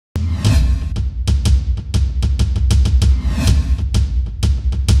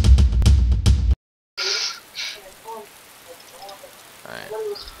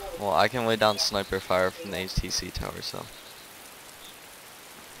I can lay down sniper fire from the HTC tower, so.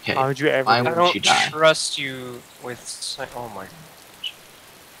 Okay. How would you ever? Why do would that? you die? Trust you with. Oh my.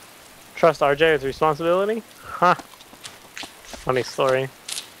 Trust RJ with responsibility? Huh. Funny story.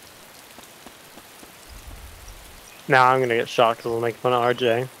 Now I'm gonna get shocked because we'll make fun of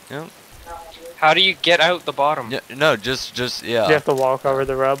RJ. Yep. How do you get out the bottom? Yeah, no, just yeah. You have to walk over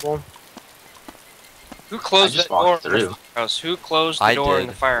the rubble. Who closed I just that door walked in the through. firehouse? Who closed the I door did in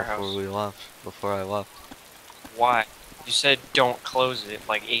the firehouse? before I left. Why? You said don't close it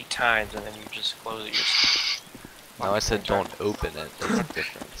like 8 times and then you just close it yourself. No, I said don't open it. There's a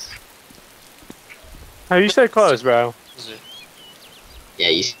difference. Oh, you said close, bro. Is it? Yeah,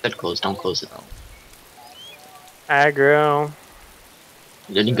 you said close. Don't close it. Aggro.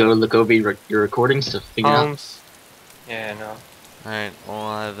 Did you go look over your recordings to figure out? Homes. Yeah, no. Alright, well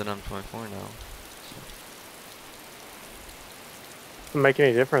I have an M24 now. Doesn't make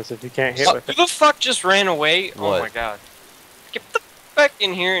any difference if you can't hit Who with it. the fuck just ran away? Oh What? my god. Get the fuck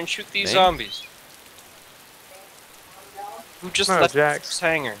in here and shoot these Me? zombies. Who just No, left Jax. this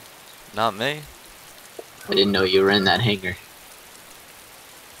hangar? Not me. I didn't know you were in that hangar.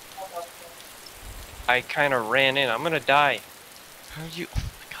 I kinda ran in. I'm gonna die. How are you? Oh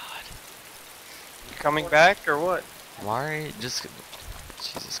my god. You coming back or what? Why are you just?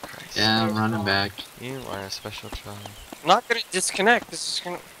 Jesus Christ. Yeah, I'm running back. You are a special child. I'm not gonna disconnect. This is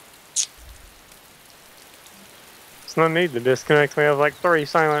gonna. There's no need to disconnect. We have like 3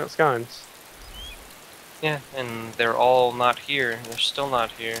 silenced guns. Yeah, and they're all not here. They're still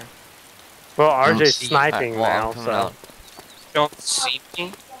not here. Well, Don't RJ's see- sniping Alright, well, now, I'm coming so. out. Don't see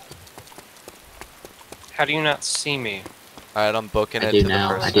me? How do you not see me? Alright, I'm booking I it do to now,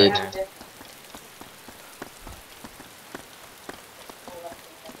 the first I did. hangar.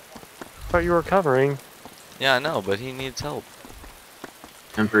 Thought you were covering. Yeah, I know, but he needs help.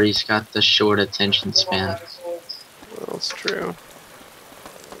 Remember, he's got the short attention span. Well, that's true.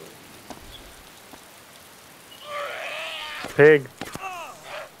 Pig.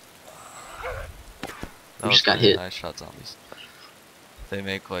 That just was got really hit. nice shot zombies. They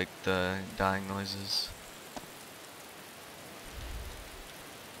make like the dying noises.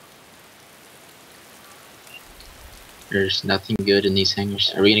 There's nothing good in these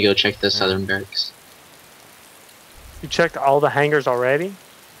hangars. Are we gonna go check the southern barracks? You checked all the hangars already?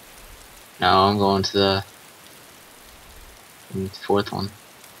 No, I'm going to the 4th one.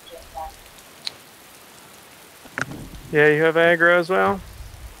 Yeah, you have aggro as well?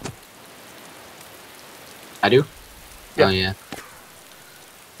 I do? Yeah. Oh yeah.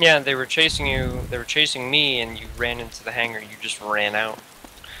 Yeah, they were chasing you. They were chasing me, and you ran into the hangar. You just ran out.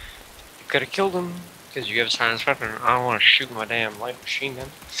 You could have killed them because you have a silenced weapon. I don't want to shoot my damn light machine gun.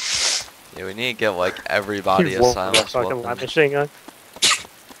 Yeah, we need to get like everybody You a won't silence fucking weapon. light machine gun.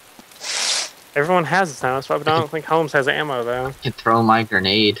 Everyone has a silenced weapon. I don't think Holmes has ammo though. I can throw my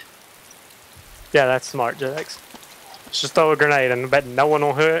grenade. Yeah, that's smart, Jax. Just throw a grenade and I bet no one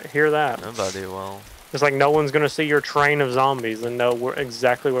will hear that. Nobody will. It's like no one's gonna see your train of zombies and know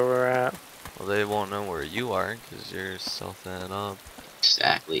exactly where we're at. Well, they won't know where you are because you're stealthing it up.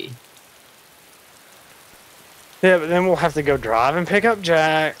 Exactly. Yeah, but then we'll have to go drive and pick up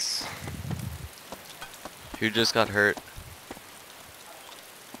Jax. Who just got hurt?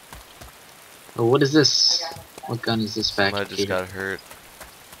 Oh, what is this? What gun is this back Somebody just here? got hurt.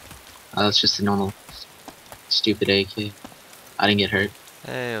 Oh, that's just a normal stupid AK. I didn't get hurt.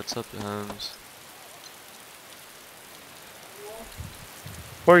 Hey, what's up, Holmes?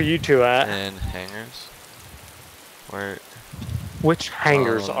 Where are you two at? And hangars. Where? Which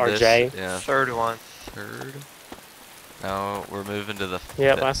hangars, RJ? This, yeah, Third one. third. No, we're moving to the.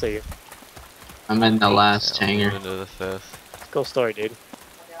 Yep, fifth. I see you. I'm in the last Yeah, we're hangar. moving to the 5th. Cool story, dude.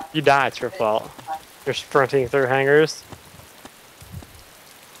 You die, it's your fault. You're sprinting through hangars.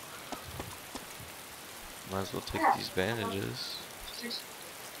 Might as well take these bandages.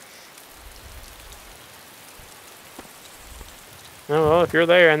 Oh, well, if you're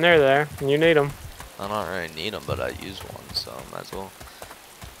there and they're there, and you need them. I don't really need them, but I use one, so might as well.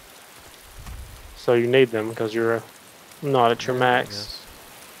 So you need them because you're not at your Yeah, max.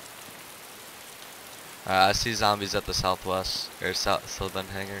 I guess. I see zombies at the southwest, or southern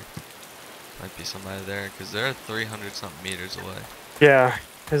hangar. Might be somebody there, because they're 300 something meters away. Yeah,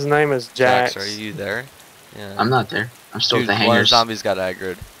 his name is Jax. Are you there? Yeah. I'm not there. I'm still Dude, at the one of the hangars. zombies got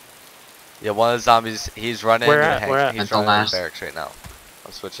aggroed. Yeah, one of the zombies, he's running Where into at? the Where at? He's At the running into last- the barracks right now.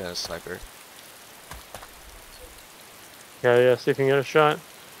 I'm switching to a sniper. Yeah, see if you can get a shot.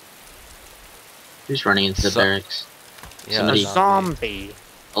 Who's running into the So- barracks? Yeah, Somebody- A zombie.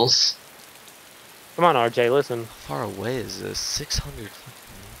 Else? Come on, RJ, listen. How far away is this? 600 fucking.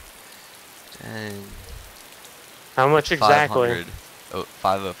 Dang. How much exactly? 500. Oh,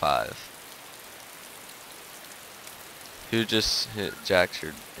 505. Who just hit Jack's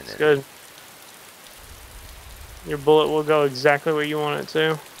your It's good. Your bullet will go exactly where you want it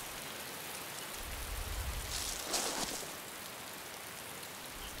to.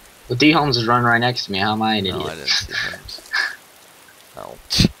 Well, D Holmes is running right next to me. How am I an No, idiot? I didn't see Holmes. Oh.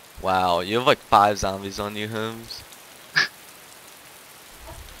 Wow, you have like 5 zombies on you, Holmes.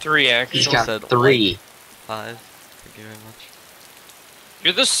 3 He's actually. got said 3. 5. Thank you very much.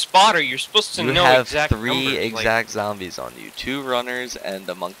 You're the spotter. You're supposed to You know have exact 3 numbers. exact zombies on you. 2 runners and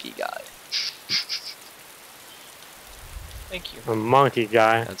a monkey guy. Thank you. A monkey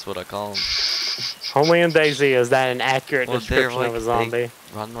guy. That's what I call them. Only in DayZ is that an accurate Well, description of a zombie. They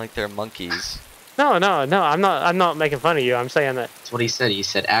run like they're monkeys. No, no, no. I'm not making fun of you. I'm saying that. That's what he said. He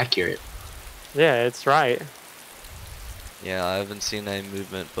said accurate. Yeah, it's right. Yeah, I haven't seen any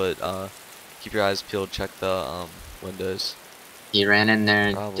movement, but keep your eyes peeled. Check the windows. He ran in there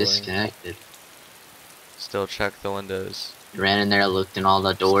and Probably. disconnected. Still check the windows. He ran in there, looked in all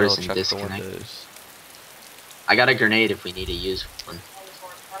the doors, Still and check the disconnected. windows. I got a grenade if we need to use one.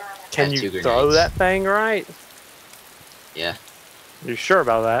 Can have you 2 throw grenades. that thing right? Yeah. You sure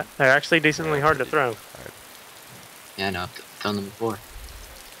about that? They're actually decently Yeah, hard to pretty throw. hard. Yeah, I know. I've thrown them before.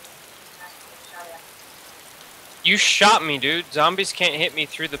 You shot me, dude. Zombies can't hit me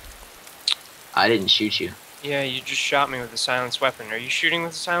through the. I didn't shoot you. Yeah, you just shot me with a silenced weapon. Are you shooting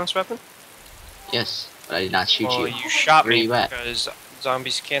with a silenced weapon? Yes, but I did not shoot Well, you. you shot Where me you at? because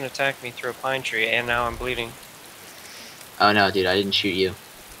zombies can't attack me through a pine tree, and now I'm bleeding. Oh no, dude, I didn't shoot you.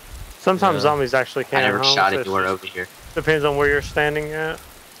 Sometimes Yeah. zombies actually I can. never shot at It you or over here. depends on where you're standing at.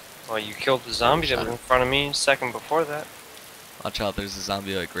 Well, you killed the zombie that was in front of me a second before that. Watch out, there's a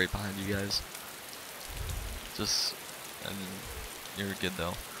zombie like right behind you guys. Just, and you're good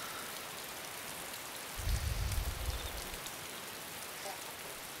though.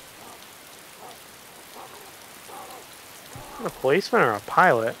 A policeman or a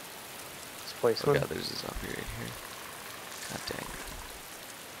pilot? It's a Oh policeman. god, there's a zombie right here. God dang.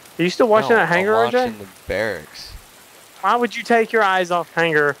 Are you still watching No, that hangar, I'm RJ? watching the barracks. Why would you take your eyes off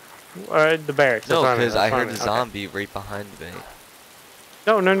hangar, the barracks? No, That's what I mean, because I that's what heard a mean. Okay. zombie right behind me.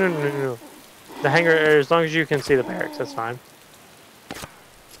 No, no, no, no, no, no. The hangar, as long as you can see the barracks, that's fine.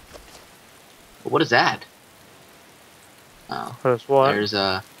 What is that? Oh, That's what? there's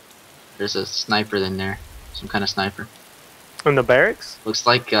a sniper in there. Some kind of sniper. In the barracks? Looks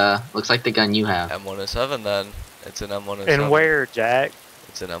like the gun you have. M107 then. It's an M107. And where, Jack?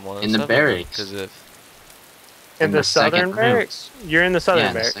 It's an M107. In the barracks. Because if In the second southern room. barracks? You're in the southern Yeah,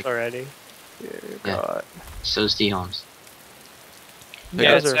 in the barracks second- already. Dear Yeah. God. So's D Holmes. You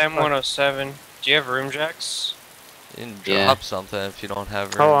Yeah, guys it's are M107. Do you have room jacks? you can Yeah. drop something if you don't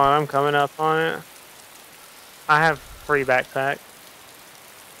have room. Hold on, I'm coming up on it. I have free backpack.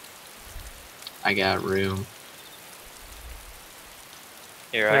 I got room.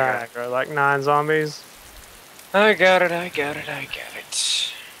 Here, Yeah, I got like 9 zombies. I got it, I got it, I got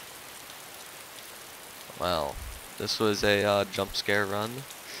it. Wow. This was a jump scare run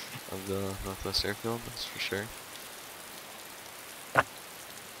of the Northwest Airfield, that's for sure.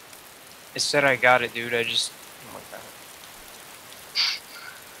 I said I got it, dude. I just. Oh my god.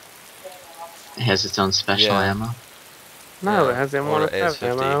 It has its own special Yeah. ammo. No, Yeah, it has or M107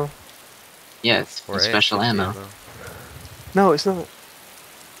 AS-50. ammo. Yeah, it's Or special AS-50 ammo. No, it's not.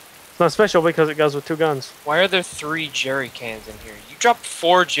 It's not special because it goes with 2 guns. Why are there 3 jerry cans in here? You dropped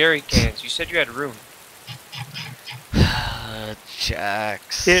 4 jerry cans. You said you had room.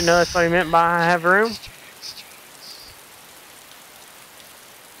 Jax. You didn't know that's what he meant by I have room?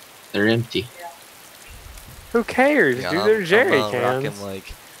 They're empty. Who cares, Yeah, dude? They're jerry I'm cans. rocking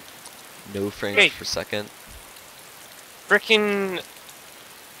like no frames Hey. per second. Frickin'.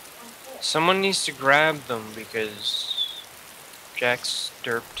 Someone needs to grab them because Jack's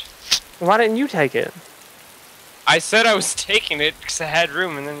derped. Why didn't you take it? I said I was taking it because I had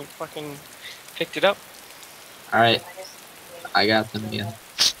room, and then you fucking picked it up. Alright. I got them again.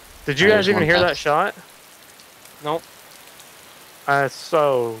 Did you There's guys even one hear that left. shot? Nope. That's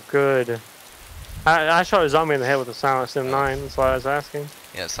so good. I shot a zombie in the head with a silenced M9. That's why I was asking.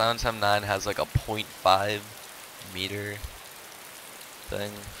 Yeah, Silence M9 has like a 0.5 meter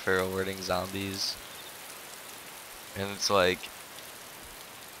thing for alerting zombies. And it's like,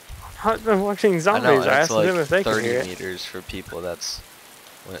 I've been watching I zombies. know, I and it's asked them like if they can 30 hear it. meters for people. That's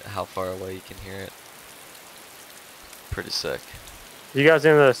how far away you can hear it. Pretty sick. You guys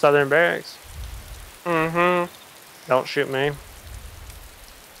in the southern barracks? Mm-hmm. Don't shoot me.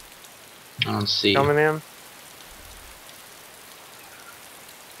 I don't see. Coming in.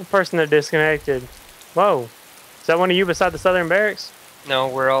 The person that disconnected. Whoa. Is that one of you beside the southern barracks? No,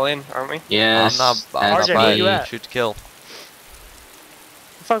 we're all in, aren't we? Yes. I'm not RJ, where by you at? shoot to kill. The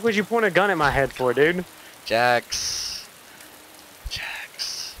fuck would you point a gun at my head for, dude? Jax.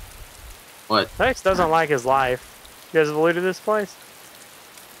 What? Rex doesn't like his life. You guys have looted this place?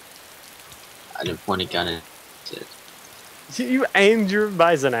 I didn't point a gun at it. You aimed your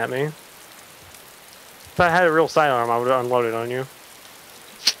bison at me. If I had a real sidearm, I would have unloaded on you.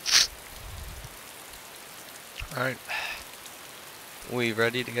 Alright. We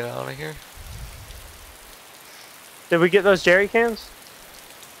ready to get out of here? Did we get those jerry cans?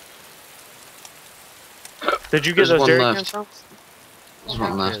 Did you get There's those one jerry left. cans, Tom? There's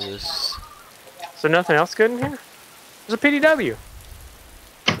one Yeah, left. this. So nothing else good in here? There's a PDW.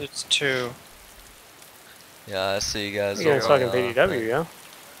 It's 2. Yeah, I see you guys. You getting over, fucking PDW, yeah?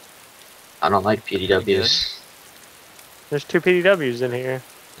 I don't like PDWs. There's 2 PDWs in here.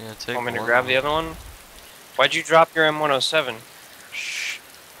 Yeah, take Want me to one. grab the other one? Why'd you drop your M107? Shh.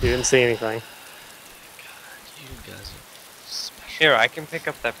 You didn't see anything. God, you guys are special. Here, I can pick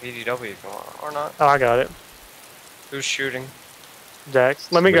up that PDW if you want, or not. Oh, I got it. Who's shooting?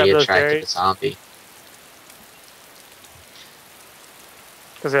 Jax, let me grab Somebody those attracted a jerry's. zombie.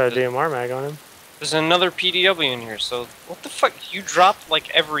 Because I got a DMR mag on him. There's another PDW in here, so what the fuck? You dropped like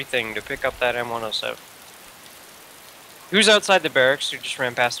everything to pick up that M107. Who's outside the barracks who just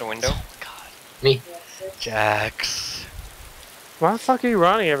ran past a window? God. Me. Jax. Why the fuck are you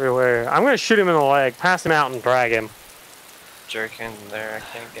running everywhere? I'm gonna shoot him in the leg, pass him out, and drag him. Jerrycan's in there, I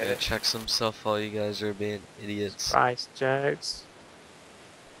can't get Yeah, it. checks himself while you guys are being idiots. Christ, Jax.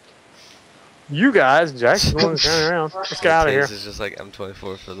 You guys, Jax is the one that's running around. Let's get out of here. This is just like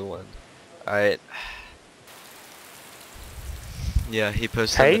M24 for the win. Alright. Yeah, he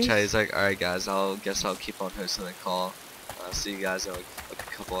posted in the Taze? chat. He's like, alright guys, guess I'll keep on hosting the call. I'll see you guys in like a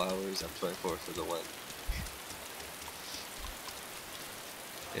couple hours. M24 for the win.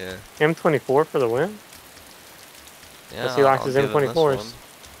 Yeah. M24 for the win? Yeah. Guess he likes I'll his give him this M24s. one.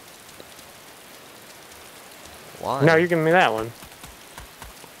 Why? No, you're giving me that one.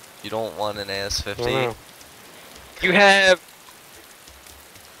 You don't want an I don't AS-50? know. You have...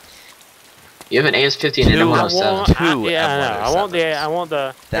 You have an AS-50 and an Two. I M107. want, Two yeah, I know. I want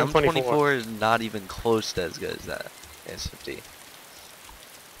the The M24. M24 is not even close to as good as that AS-50.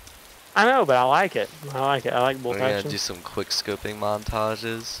 I know, but I like it. I like it. I like bolt We're gonna action. do some quick scoping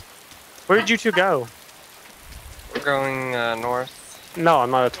montages. Where did you two go? We're going north. No,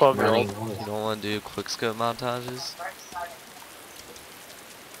 I'm not a 12-year-old. Running. You don't want to do quick scope montages?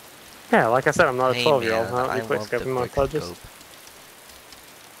 Yeah, like I said, I'm not a Hey, 12-year-old. man, I don't I do quick love the scoping quick montages. scope.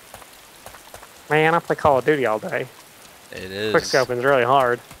 Man, I play Call of Duty all day. It is. Quick scoping's really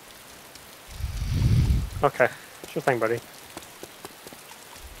hard. Okay, sure thing, buddy.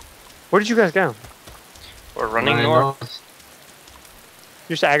 Where did you guys go? We're running north.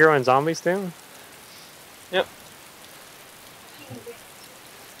 You just aggroing zombies too? Yep.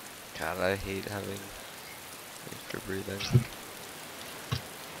 God, I hate having for breathing.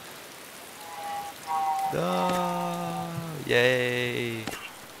 No! Yay!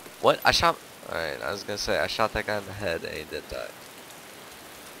 What? I shot. Alright, I was gonna say I shot that guy in the head and he did die.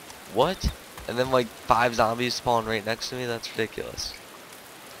 What? And then like 5 zombies spawn right next to me? That's ridiculous.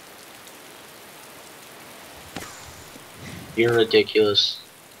 You're ridiculous.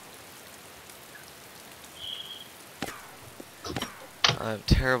 I have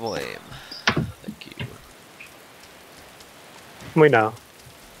terrible aim. Thank you. We know.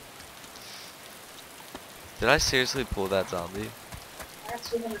 Did I seriously pull that zombie? Yeah,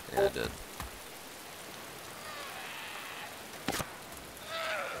 I did.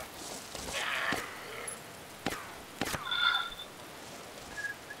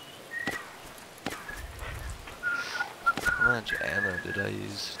 How much ammo did I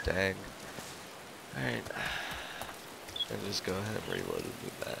use? Dang. Alright. Should I just go ahead and reload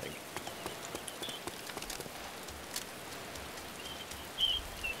the bag?